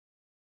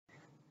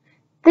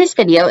This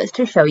video is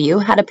to show you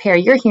how to pair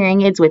your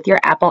hearing aids with your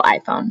Apple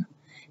iPhone.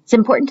 It's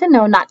important to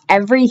know not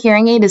every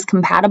hearing aid is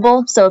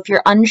compatible, so if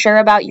you're unsure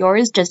about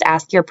yours, just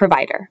ask your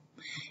provider.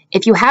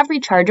 If you have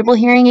rechargeable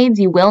hearing aids,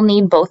 you will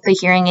need both the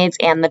hearing aids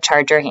and the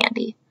charger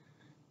handy.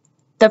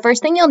 The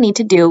first thing you'll need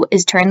to do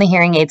is turn the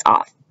hearing aids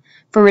off.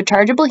 For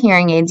rechargeable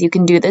hearing aids, you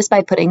can do this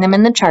by putting them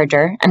in the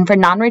charger, and for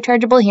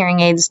non-rechargeable hearing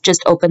aids,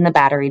 just open the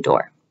battery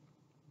door.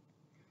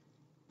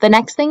 The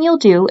next thing you'll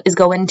do is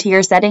go into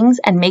your settings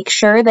and make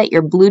sure that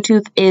your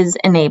Bluetooth is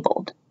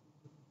enabled.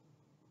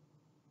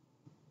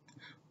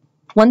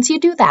 Once you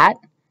do that,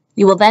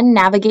 you will then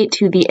navigate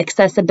to the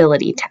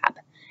Accessibility tab.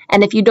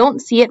 And if you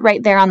don't see it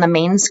right there on the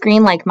main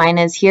screen like mine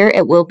is here,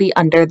 it will be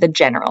under the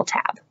General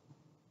tab.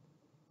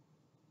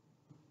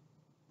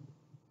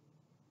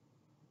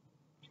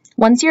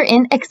 Once you're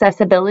in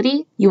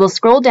Accessibility, you will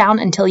scroll down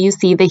until you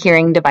see the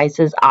Hearing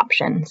Devices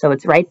option. So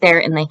it's right there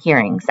in the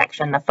Hearing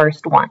section, the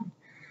first one.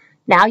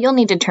 Now you'll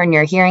need to turn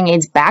your hearing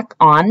aids back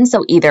on,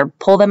 so either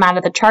pull them out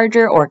of the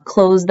charger or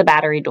close the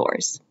battery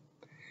doors.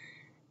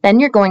 Then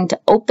you're going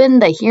to open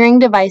the Hearing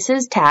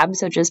Devices tab,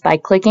 so just by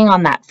clicking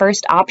on that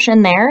first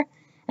option there,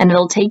 and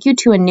it'll take you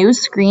to a new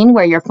screen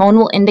where your phone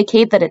will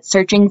indicate that it's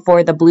searching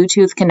for the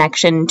Bluetooth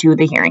connection to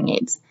the hearing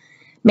aids.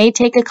 May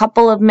take a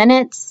couple of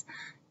minutes.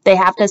 They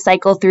have to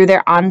cycle through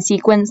their on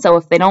sequence, so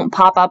if they don't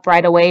pop up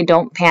right away,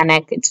 don't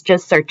panic. It's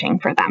just searching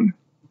for them.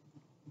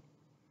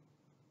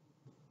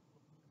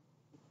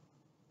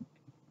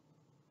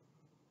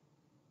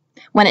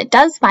 When it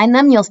does find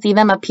them, you'll see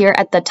them appear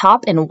at the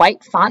top in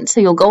white font, so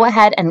you'll go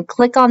ahead and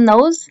click on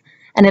those,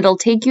 and it'll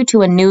take you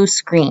to a new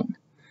screen.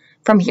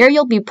 From here,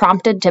 you'll be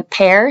prompted to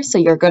pair, so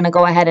you're going to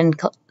go ahead and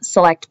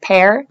select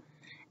pair,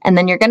 and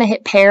then you're going to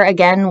hit pair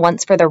again,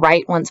 once for the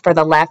right, once for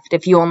the left.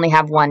 If you only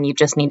have one, you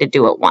just need to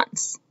do it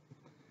once.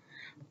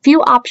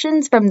 Few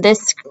options from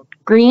this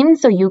screen,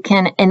 so you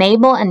can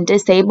enable and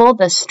disable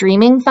the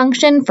streaming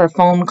function for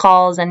phone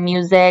calls and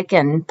music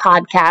and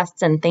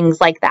podcasts and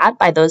things like that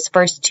by those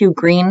first two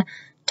green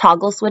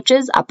toggle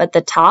switches up at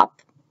the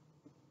top.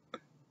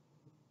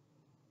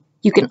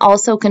 You can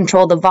also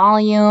control the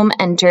volume,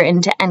 enter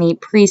into any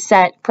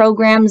preset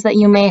programs that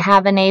you may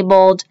have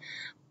enabled,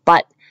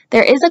 but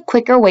there is a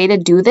quicker way to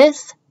do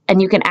this, and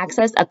you can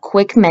access a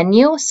quick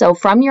menu. So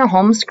from your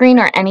home screen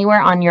or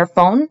anywhere on your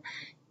phone,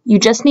 you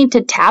just need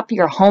to tap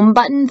your home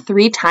button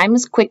 3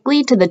 times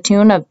quickly to the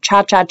tune of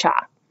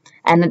cha-cha-cha.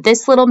 And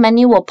this little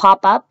menu will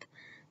pop up.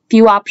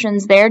 Few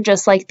options there,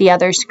 just like the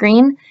other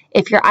screen.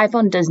 If your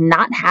iPhone does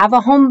not have a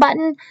home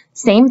button,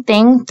 same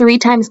thing, 3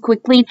 times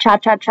quickly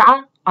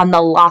cha-cha-cha on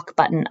the lock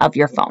button of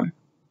your phone.